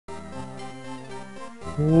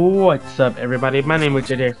What's up, everybody? My name is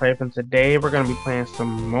JJ5, and today we're gonna be playing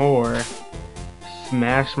some more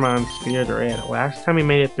Smashmons Spirit Red. Last time we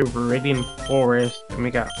made it through Viridian Forest, and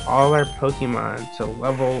we got all our Pokemon to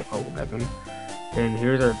level 11. And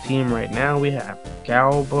here's our team right now. We have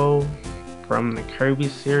Galbo from the Kirby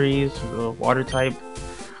series, the Water type,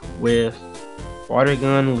 with Water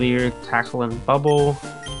Gun, Leer, Tackle, and Bubble.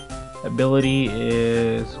 Ability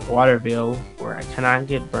is Water Veil, where I cannot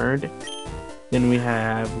get burned. Then we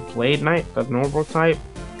have Blade Knight, the normal type,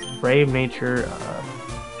 Brave Nature,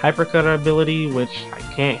 Hypercutter ability, which I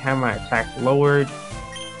can't have my attack lowered,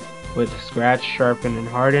 with Scratch, Sharpen, and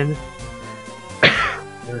Harden.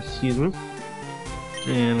 Excuse me.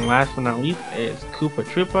 And last but not least is Koopa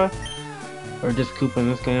Troopa, or just Koopa in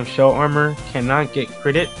this game. Shell Armor, cannot get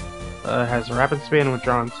critted, has Rapid Spin,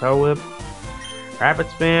 Withdraw, and Tail Whip. Rapid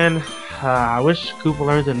Spin, I wish Koopa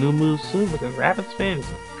learns a new move soon, because Rapid Spin is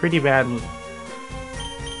a pretty bad move.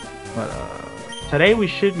 But today we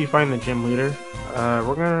should be finding the gym leader.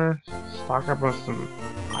 We're gonna stock up on some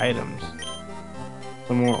items,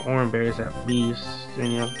 some more orange berries at least.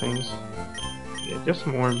 Any other things? Yeah, just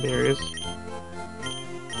some orange berries.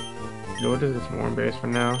 What is this orange berries for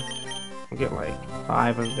now? We'll get like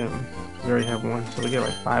 5 of them. We already have 1, so we get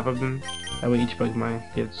like 5 of them. That way each Pokemon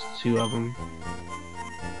gets 2 of them.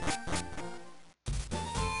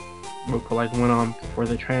 We'll put like 1 on for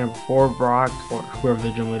the trainer before Brock or whoever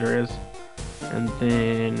the gym leader is, and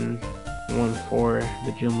then 1 for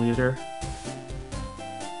the gym leader.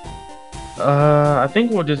 I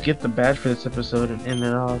think we'll just get the badge for this episode and end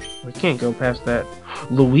it off. We can't go past that.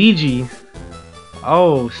 Luigi!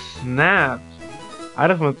 Oh snap! I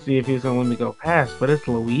just want to see if he's gonna let me go past, but it's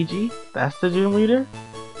Luigi? That's the gym leader?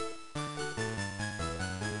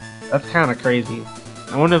 That's kinda crazy.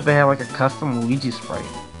 I wonder if they have like a custom Luigi sprite.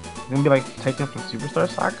 Gonna be like taken from Superstar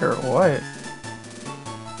Soccer or what?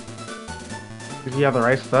 If you have the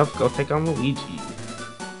right stuff, go take on Luigi.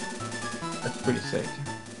 That's pretty sick.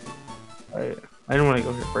 Alright, I didn't want to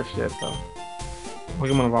go here first yet though.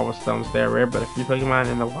 Pokemon Evolve with Stones, they're rare, but a few Pokemon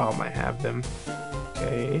in the wild might have them.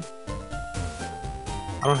 Okay.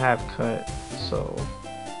 I don't have Cut, so.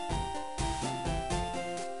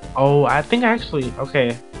 Oh, I think actually,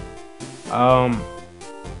 okay.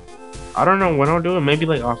 I don't know when I'll do it, maybe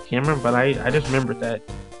like off camera, but I just remembered that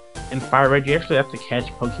in Fire Red you actually have to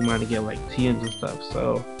catch Pokemon to get like TMs and stuff,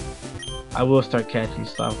 so I will start catching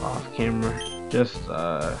stuff off camera, just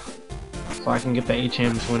so I can get the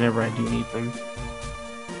HMs whenever I do need them.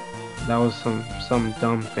 That was some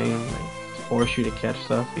dumb thing, like force you to catch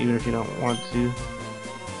stuff even if you don't want to.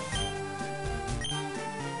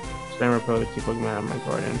 Never put a keep Pokemon out of my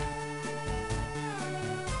garden.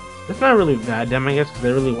 It's not really that damn, I guess, because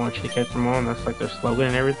they really want you to catch them all, and that's like their slogan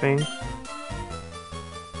and everything.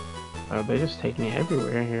 They just take me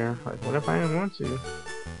everywhere here. Like, what if I didn't want to?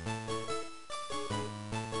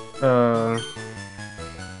 So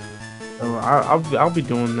I'll be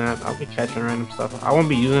doing that. I'll be catching random stuff. I won't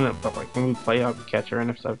be using it, but like when we play, I'll be catching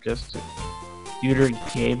random stuff just to Computer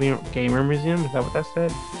Gamer Museum. Is that what that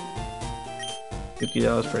said?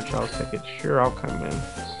 $50 for a child's ticket. Sure, I'll come in.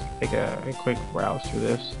 Take a quick browse through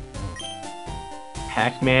this.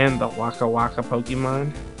 Pac-Man, the Waka Waka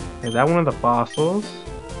Pokemon. Is that one of the fossils?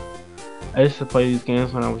 I used to play these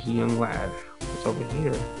games when I was a young lad. What's over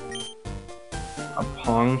here? A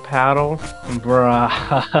Pong Paddle?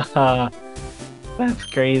 Bruh. That's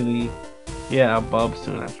crazy. Yeah, a Bub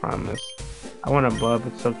soon, I promise. I want a Bub,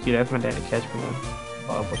 it's so cute. That's my dad to catch me one.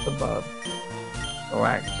 Bub with the Bub.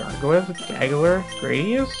 Black Gargoyle? Gagler?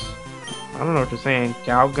 Gradius? I don't know what you're saying.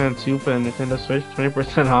 Galgun 2 for the Nintendo Switch,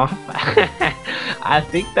 20% off. I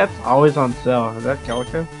think that's always on sale. Is that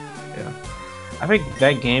Calico? Yeah. I think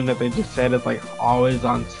that game that they just said is like always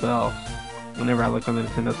on sale. Whenever I look on the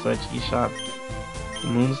Nintendo Switch eShop.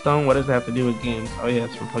 Moonstone? What does that have to do with games? Oh yeah,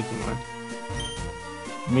 it's from Pokemon.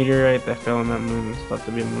 Meteorite that fell on that moon is thought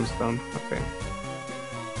to be a moonstone. Okay.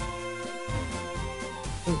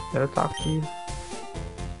 Did I talk to you?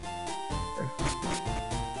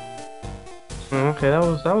 Okay, that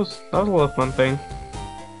was a little fun thing.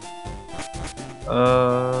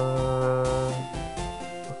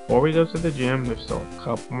 Before we go to the gym, there's still a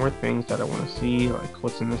couple more things that I want to see, like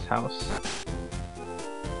what's in this house.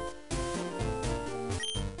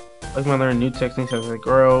 Pokemon learn new techniques as they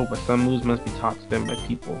grow, but some moves must be taught to them by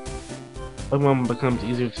people. Pokemon becomes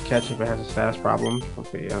easier to catch if it has a status problem.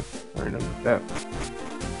 Okay, yeah, I already know about that.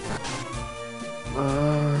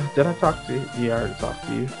 Did I talk to you? Yeah, I already talked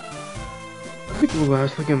to you. I think the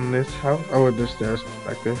last look in this house. Oh, there's stairs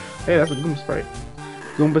back there. Hey, that's a Goomba sprite.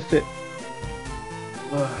 Goomba sit.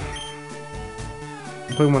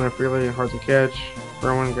 Pokemon are fairly hard to catch.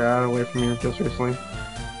 Everyone got away from here just recently.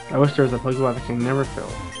 I wish there was a Pokeball that can never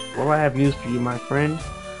fail. Well, I have news for you, my friend.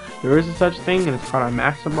 There is a such thing, and it's called a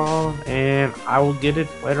Master Ball, and I will get it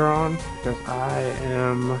later on because I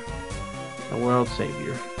am the world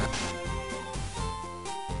savior.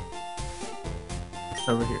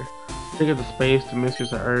 Over here. Think of the space, the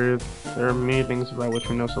mysteries of Earth. There are many things about which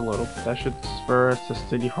we know so little. That should spur us to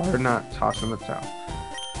study hard, not toss in the towel.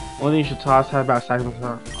 One thing you should toss, how about seismic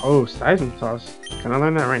toss? Oh, seismic toss. Can I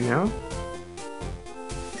learn that right now?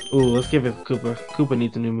 Ooh, let's give it to Koopa. Koopa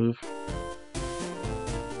needs a new move.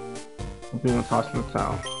 We want to toss in the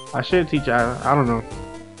towel. I should teach I don't know.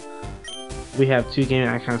 We have 2 game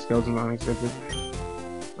icon skeletons on exhibit.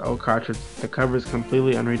 The old cartridge. The cover is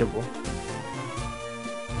completely unreadable.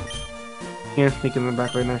 Can't sneak in the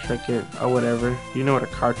back right now, check it. Oh, whatever. Do you know what a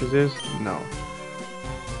cartridge is? No.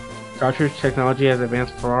 Cartridge technology has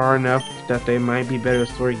advanced far enough that they might be better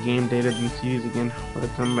to store game data than CDs again for the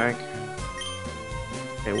comeback.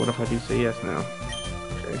 Okay, what if I do say yes now?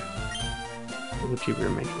 Okay. A little cheaper to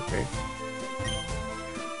make, okay.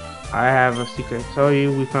 I have a secret to tell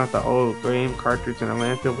you. We found the old game cartridge in a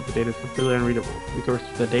landfill, but the data is completely unreadable. If we can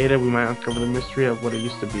restore the data, we might uncover the mystery of what it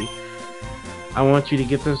used to be. I want you to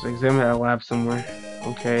get this examined at a lab somewhere.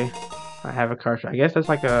 Okay. I have a cartridge. I guess that's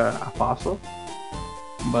like a fossil.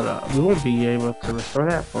 But we won't be able to restore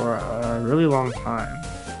that for a really long time.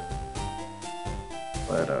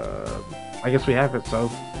 But I guess we have it, so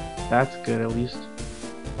that's good at least.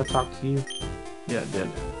 I'll talk to you. Yeah, it did.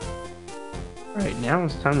 Alright, now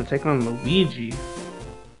it's time to take on Luigi.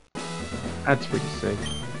 That's pretty sick.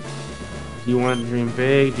 Do you want to dream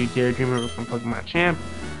big? Do you dare dream of becoming Pokemon champ?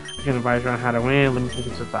 I can advise you on how to win. Let me take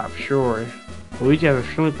it to the top. Sure. Luigi has an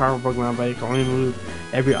extremely powerful Pokemon, but he can only move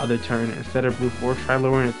every other turn. Instead of brute force, try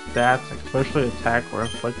lowering its stats, especially attack or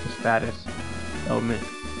inflict the status element.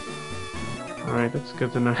 Alright, that's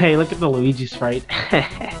good to know. Hey, look at the Luigi sprite.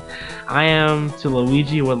 I am to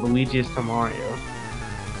Luigi what Luigi is to Mario.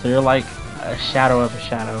 So you're like a shadow of a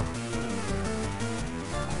shadow.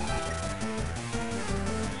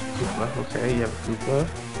 Koopa, okay, you have Koopa.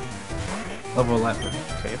 Level 11.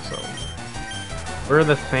 Okay, so we're around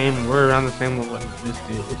the same level as this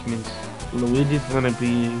dude, which means Luigi's gonna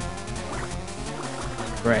be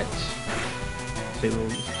threat, to say the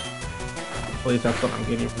least. At least that's what I'm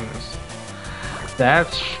getting from this.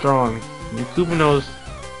 That's strong. Your Koopa knows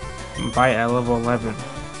bite at level 11.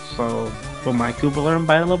 So, will my Koopa learn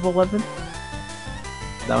bite at level 11?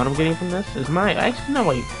 Is that what I'm getting from this? Actually, no,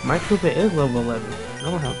 wait. My Koopa is level 11. I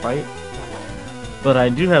don't have bite. But I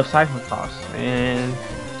do have Seismic Toss, and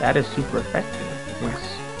that is super effective against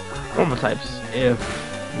normal types if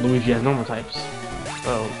Luigi has normal types.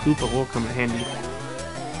 So Koopa will come in handy.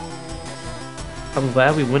 I'm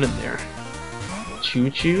glad we went in there.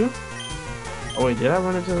 Choo Choo? Oh wait, did I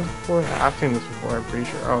run into this before? I've seen this before, I'm pretty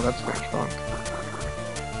sure. Oh, that's kind of strong.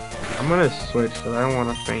 I'm gonna switch because I don't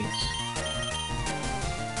want to faint.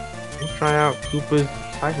 Let's try out Koopa's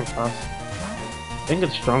Seismic Toss. I think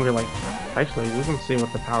it's stronger, like, actually, we can see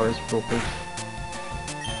what the power is real quick.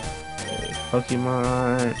 Okay,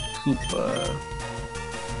 Pokemon Koopa.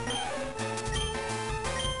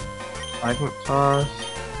 Seismic Toss.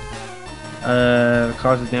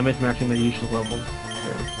 Causes damage matching the usual level.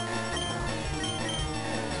 Okay.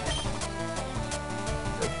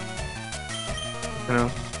 You know.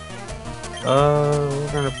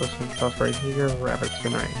 We're gonna put some stuff right here, Rabbit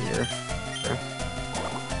Spin right here. Okay.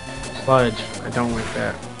 Sludge, I don't like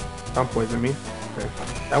that. Don't poison me. Okay.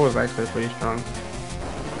 That was actually pretty strong.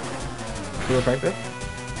 Super effective?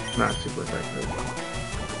 Not super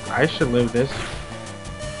effective. I should live this.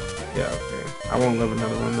 Yeah, okay. I won't live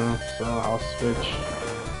another one though, so I'll switch.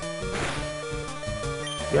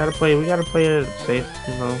 We gotta play it safe,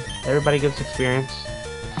 you know. Everybody gets experience.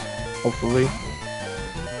 Hopefully.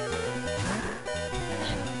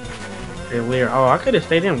 Okay, Lear. Oh, I could have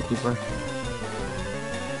stayed in with Koopa.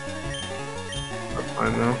 That's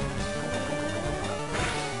fine though.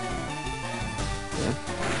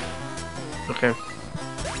 Okay.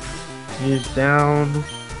 He's down.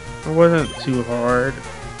 It wasn't too hard.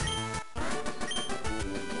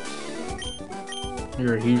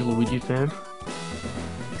 You're a huge Luigi fan?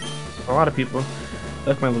 A lot of people.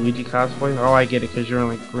 That's my Luigi cosplay. Oh, I get it because you're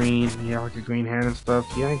like green. You have like a green hand and stuff.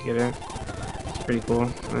 Yeah, I get it. It's pretty cool.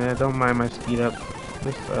 Yeah, don't mind my speed up.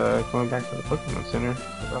 Just going back to the Pokemon Center.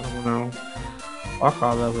 I don't want to walk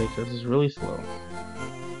all that way because it's really slow.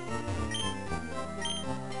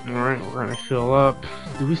 Alright, we're gonna fill up.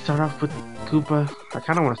 Do we start off with Koopa? I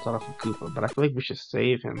kind of want to start off with Koopa, but I feel like we should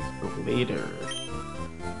save him for later.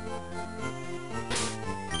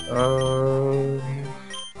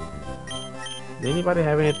 Does anybody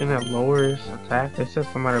have anything that lowers attack? They said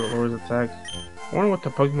somebody that lowers attack. I wonder what the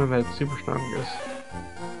Pokemon that's super strong is.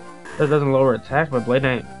 That doesn't lower attack, but Blade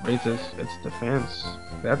Knight raises its defense.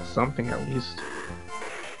 That's something at least.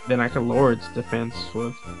 Then I can lower its defense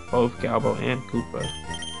with both Galbo and Koopa.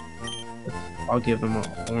 I'll give them an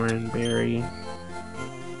Orange Berry.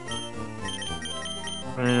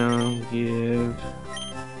 I'll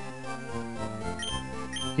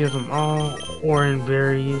give them all Orange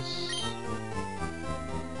Berries.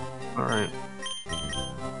 Alright.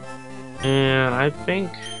 And I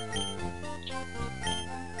think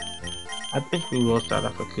we will start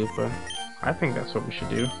off with Koopa. I think that's what we should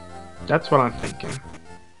do. That's what I'm thinking.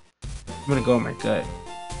 I'm gonna go with my gut.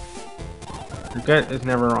 Your gut is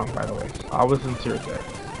never wrong, by the way. I'll listen to your gut.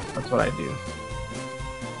 That's what I do.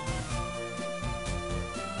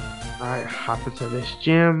 Alright, hop into this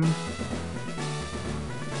gym.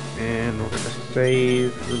 And we're gonna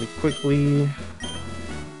save really quickly.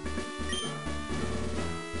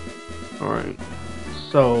 Alright,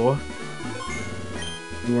 so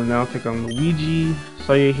we will now take on Luigi.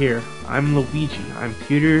 So you're here. I'm Luigi. I'm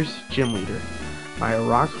Pewter's gym leader. My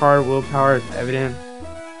rock-hard willpower is evident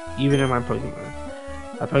even in my Pokemon.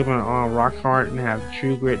 My Pokemon are all rock-hard and have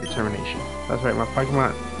true grit determination. That's right, my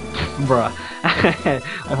Pokemon... Bruh.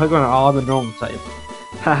 My Pokemon are all the normal type.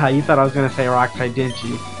 Haha, you thought I was gonna say rock type, didn't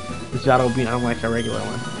you? This battle will be unlike a regular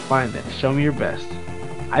one. Fine then, show me your best.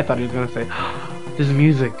 I thought he was gonna say, this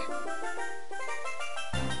music.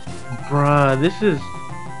 Bruh, this is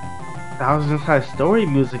Thousand Side Story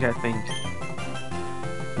music, I think.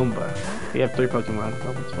 Goomba. We have 3 Pokemon,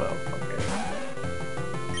 level 12. Okay.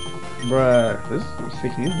 Bruh, this is some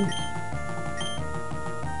sick music.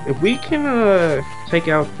 If we can take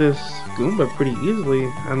out this Goomba pretty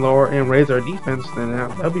easily and lower and raise our defense, then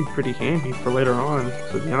that'll be pretty handy for later on,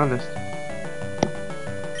 to be honest.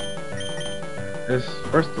 This,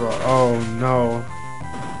 first of all, oh no.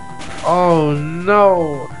 Oh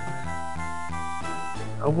no!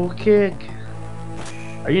 Double kick.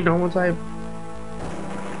 Are you normal type?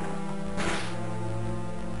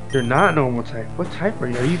 You're not normal type. What type are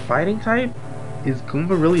you? Are you fighting type? Is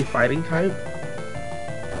Goomba really fighting type?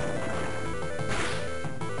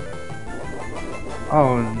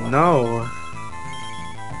 Oh no.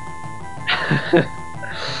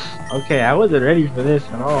 Okay, I wasn't ready for this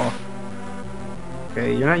at all.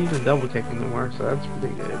 Okay, you're not using double kick anymore, so that's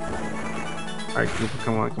pretty good. Alright, Koopa,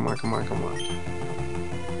 come on, come on, come on, come on.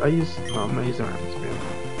 No, I'm not using Rapid Spin.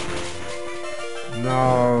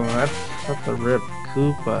 No, that's a rip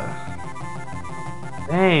Koopa.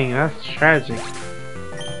 Dang, that's tragic.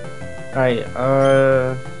 Alright,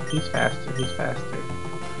 he's faster, he's faster.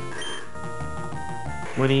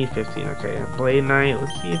 2015, okay. Blade Knight,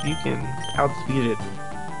 let's see if you can outspeed it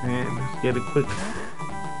and get a quick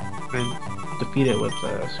and defeat it with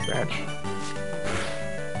a scratch.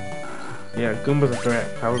 Yeah, Goomba's a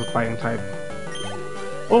threat. That was a fighting type.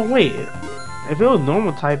 Oh wait, if it was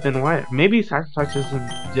normal type, then why? Maybe Sacrifice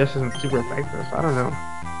isn't super effective. I don't know.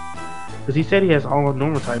 Cause he said he has all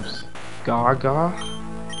normal types. Gaga.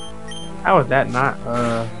 How is that not?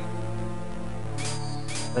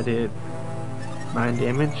 That did 9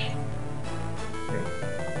 damage. Okay.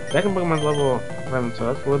 Second Pokemon's level 11,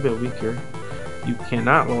 so that's a little bit weaker. You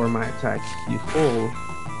cannot lower my attack, you fool.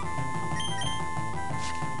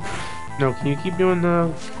 No, can you keep doing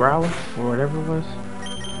the growl or whatever it was?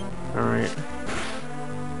 Alright.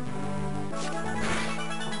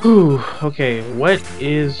 Whew, okay, what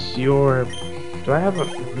is your... Do I have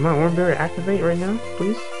my Orange Berry activate right now,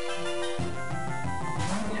 please?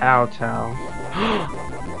 Tao.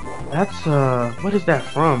 That's, what is that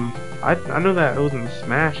from? I know that it was in the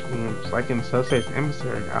Smash games, like in Subspace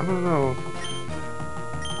Emissary. I don't know.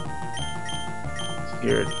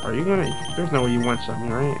 Scared. Are you gonna... There's no way you one-shot me,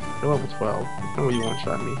 right? You're level 12. There's no way you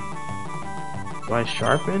one-shot me. Do I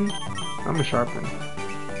sharpen? I'm gonna sharpen.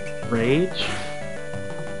 Rage?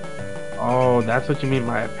 Oh, that's what you mean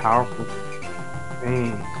by a powerful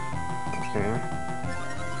thing. Okay.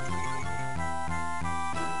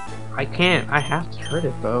 I can't. I have to hurt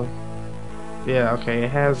it though. Yeah, okay.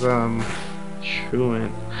 It has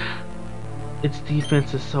truant. Its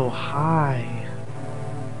defense is so high.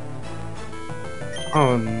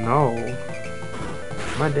 Oh no.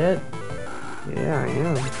 Am I dead? Yeah, I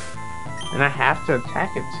am. And I have to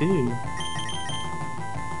attack it too.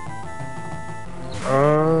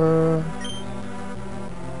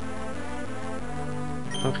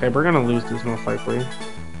 Okay, we're gonna lose this most likely.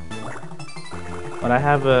 But I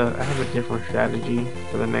have a different strategy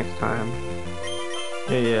for the next time.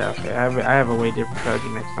 Yeah, okay. I have a way different strategy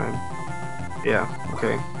next time. Yeah,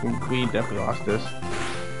 okay. We definitely lost this.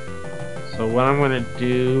 So what I'm gonna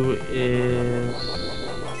do is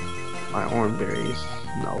my orange berries.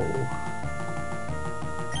 No.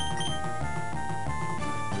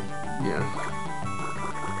 Yeah.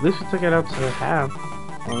 At least we took it out to half.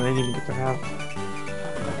 Well, I didn't even get to half.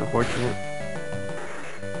 Unfortunate.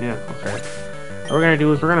 Yeah, okay. What we're gonna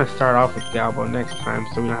do is we're gonna start off with Galbo next time,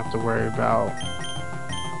 so we don't have to worry about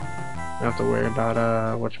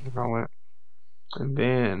whatchamacallit. And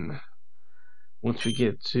then once we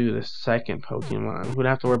get to the second Pokemon, we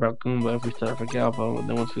don't have to worry about Goomba if we start with Galbo. And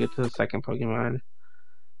then once we get to the second Pokemon,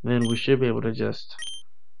 then we should be able to just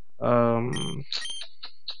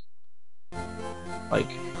like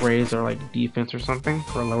raise our like defense or something,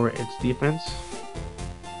 or lower its defense.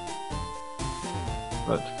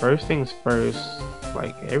 But first things first,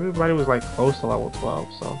 like everybody was like close to level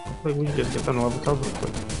 12, so I feel like we can just get them to level 12 real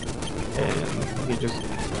quick. And you can just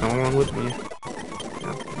come along with me.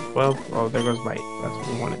 Yeah, 12, oh there goes Bite, that's what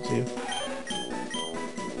we wanted to.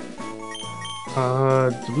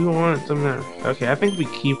 Do we want some there? Okay, I think we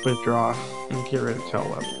keep Withdraw and get rid of Tail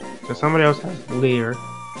Whip. Because somebody else has Leer.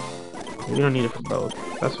 We don't need it for both.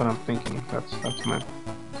 That's what I'm thinking. That's what I'm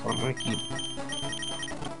gonna keep.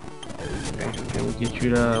 Okay, and we get you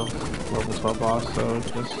to level 12 also,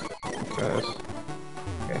 just because.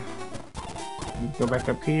 Okay. We go back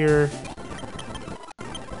up here.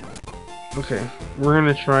 Okay, we're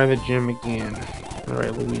gonna try the gym again.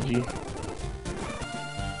 Alright, Luigi.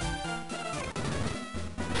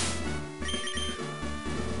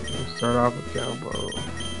 We'll start off with Galbo.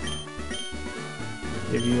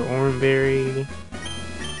 Give you an orange berry.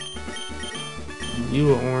 Give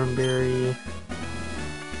you an orange berry.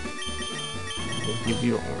 Give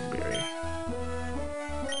you an orange berry.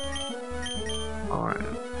 Alright.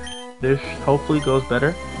 This hopefully goes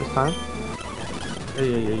better this time.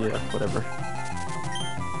 Yeah, whatever.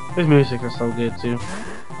 This music is so good too.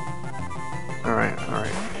 Alright.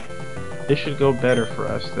 This should go better for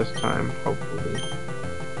us this time, hopefully.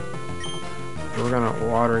 We're gonna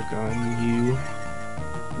water gun you.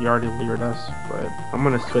 You already lured us, but I'm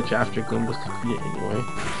gonna switch after Goomba's complete anyway.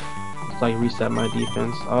 Just like reset my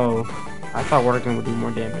defense. Oh, I thought water gun would do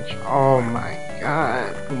more damage. Oh my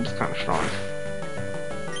god, Goomba's kind of strong.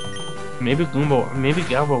 Maybe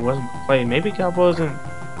Galbo wasn't played. Maybe Galbo isn't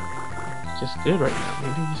just good right now.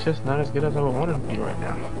 Maybe he's just not as good as I would want him to be right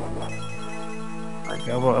now. Alright,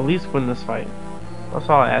 Galbo, at least win this fight. That's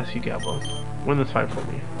all I ask you, Galbo. Win this fight for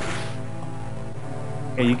me.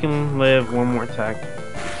 Okay, you can live one more attack.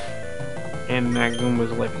 And that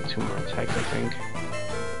Goomba's living 2 more attacks, I think.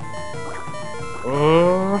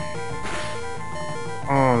 Oh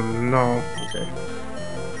no. Okay.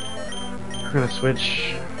 We're gonna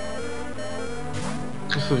switch.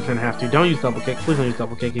 Just so we can have to. Don't use double kick. Please don't use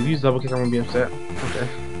double kick. If you use double kick, I'm gonna be upset. Okay.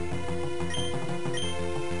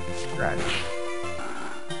 Scratch.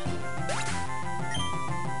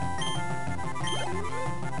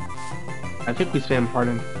 I think we spam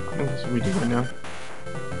Harden. I think that's what we do right now.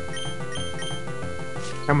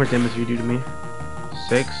 How much damage do you do to me?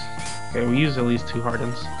 6? Okay, we use at least 2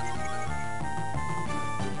 Hardens.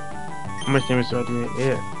 How much damage do I do?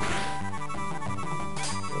 Yeah.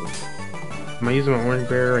 Am I using my orange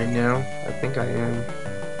bear right now? I think I am.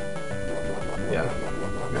 Yeah.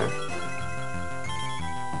 Okay.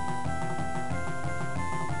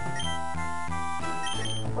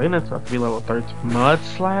 Lena's about to be level 13. Mud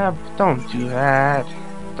Slab? Don't do that.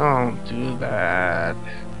 Don't do that.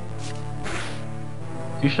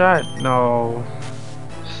 2-shot? No.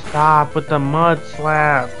 Stop with the Mud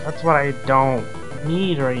Slap. That's what I don't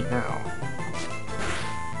need right now.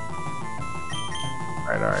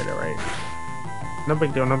 Alright. No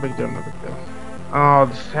big deal. Oh,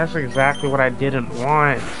 that's exactly what I didn't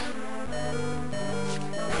want.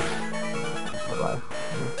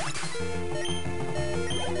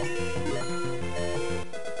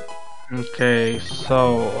 Okay,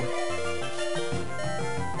 so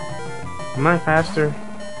am I faster?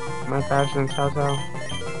 Am I faster than Tao Tao?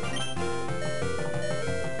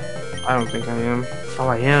 I don't think I am. Oh,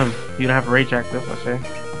 I am. You don't have rage active, okay.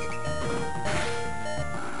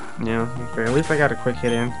 Yeah, okay. At least I got a quick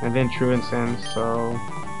hit in, and then Truant's in, so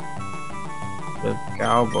with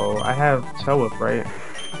Galbo, I have Tail Whip, right?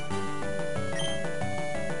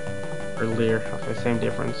 Or Leer. Okay, same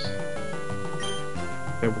difference.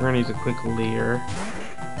 Okay, we're gonna use a quick Leer.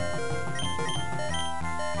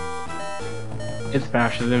 It's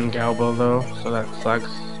faster than Galbo though, so that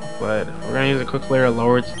sucks. But we're gonna use a quick Leer,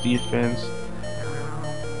 lower its defense.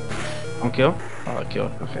 On kill? Oh, it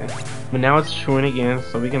killed. Okay. But now it's Truant again,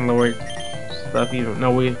 so we can lower stuff even.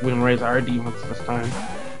 No, we can raise our defense this time.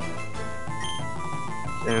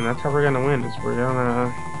 And that's how we're gonna win. Is we're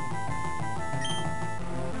gonna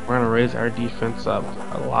raise our defense up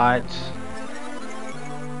a lot.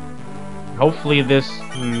 Hopefully this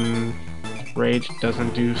rage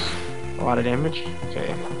doesn't do a lot of damage.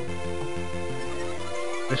 Okay.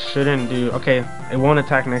 This shouldn't do. Okay, it won't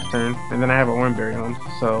attack next turn, and then I have an orange berry on.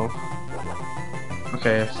 So,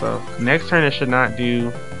 okay, so next turn it should not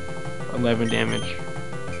do 11 damage.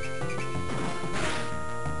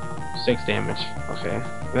 6 damage. Okay.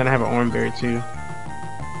 And then I have an orange berry too.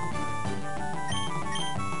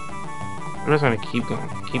 I'm just gonna keep going,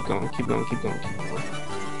 keep going, keep going, keep going, keep going.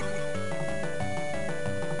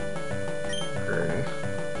 Okay.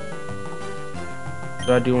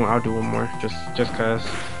 So I'll do one more, just cause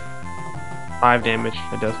 5 damage.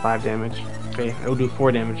 It does 5 damage. Okay, it'll do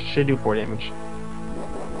 4 damage. It should do 4 damage.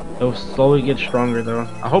 It'll slowly get stronger though.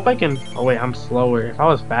 I hope I can. Oh wait, I'm slower. If I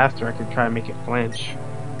was faster, I could try and make it flinch.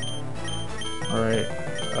 All right.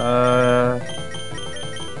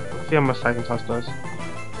 Let's see how much Second Toss does.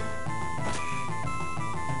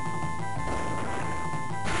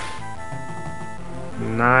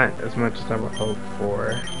 Not as much as I would hope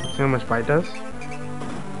for. Let's see how much Bite does.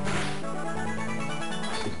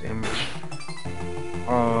 6 damage.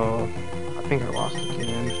 Oh, I think I lost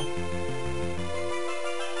again.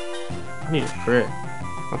 I need a crit.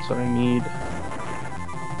 That's what I need.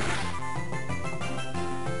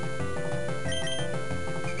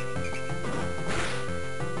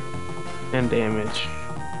 And damage.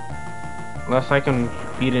 Unless I can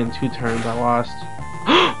beat it in 2 turns, I lost.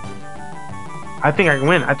 I think I can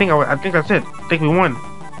win. I think that's it. I think we won.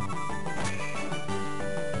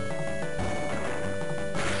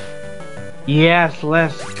 Yes,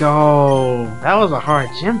 let's go. That was a hard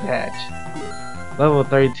gym badge. Level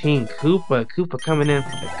 13, Koopa. Koopa coming in for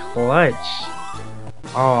the clutch.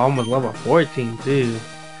 Oh, almost level 14 too.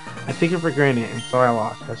 I take it for granted, and so I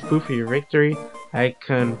lost. As proof of your victory, I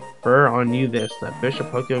confer on you this: the official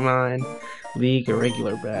Pokemon League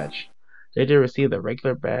irregular badge. JJ received the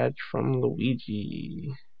regular badge from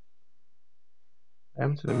Luigi. What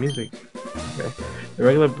happened to the music? Okay. The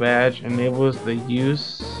regular badge enables the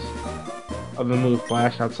use of the move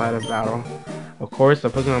Flash outside of battle. Of course, the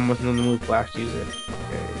Pokemon must know the move Flash to use it.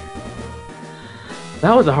 Okay.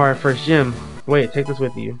 That was a hard first gym. Wait, take this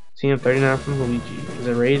with you. TM39 from Luigi. Is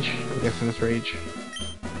it Rage? I'm guessing it's Rage.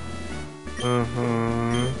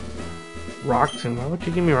 Rock Tomb. Why would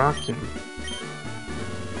you give me Rock Tomb?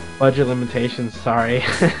 Budget limitations, sorry.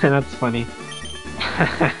 That's funny.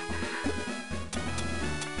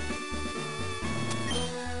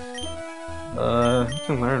 You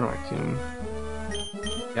can learn Rock Tomb.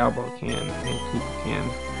 Galbo can, and Koopa can.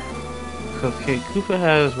 Because okay, Koopa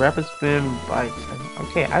has Rapid Spin, Bites.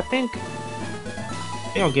 Okay, I think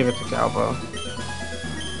I'll give it to Galbo.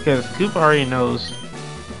 Because Koopa already knows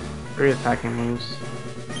 3 attacking moves.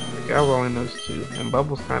 Galbo only knows 2, and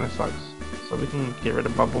Bubbles kind of sucks. So we can get rid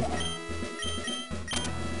of Bubble.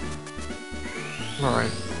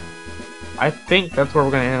 Alright. I think that's where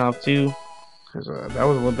we're going to end off too. Because that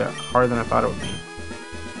was a little bit harder than I thought it would be.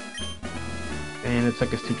 And it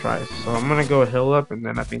took us 2 tries. So I'm going to go heal up, and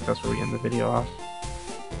then I think that's where we end the video off.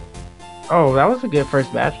 Oh, that was a good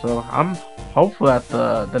first batch though. I'm hopeful that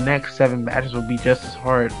the next 7 batches will be just as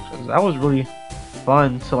hard. Because that was really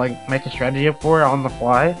fun to like make a strategy up for it on the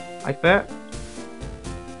fly like that.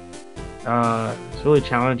 It's really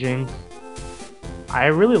challenging. I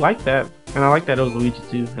really like that, and I like that it was Luigi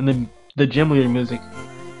too. And then the gym leader music,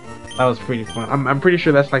 that was pretty fun. I'm pretty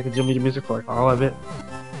sure that's like the gym leader music for like all of it.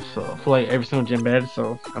 So for like every single gym badge.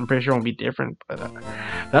 So I'm pretty sure it won't be different, but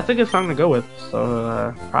that's a good song to go with.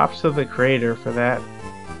 So props to the creator for that.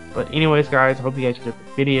 But anyways, guys, I hope you guys enjoyed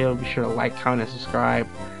the video. Be sure to like, comment, and subscribe.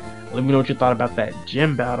 Let me know what you thought about that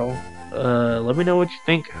gym battle. Let me know what you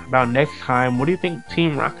think about next time. What do you think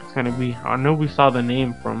Team Rocket's gonna be? I know we saw the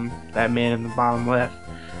name from that man in the bottom left.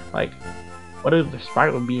 Like, what if the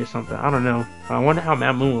sprite would be or something? I don't know. I wonder how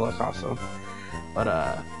Mad Moon will look also. But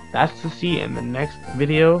that's to see in the next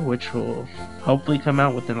video, which will hopefully come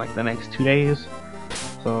out within like the next 2 days.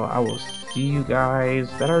 So I will see you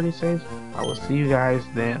guys. That already says? I will see you guys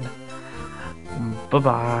then. Bye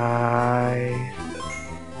bye.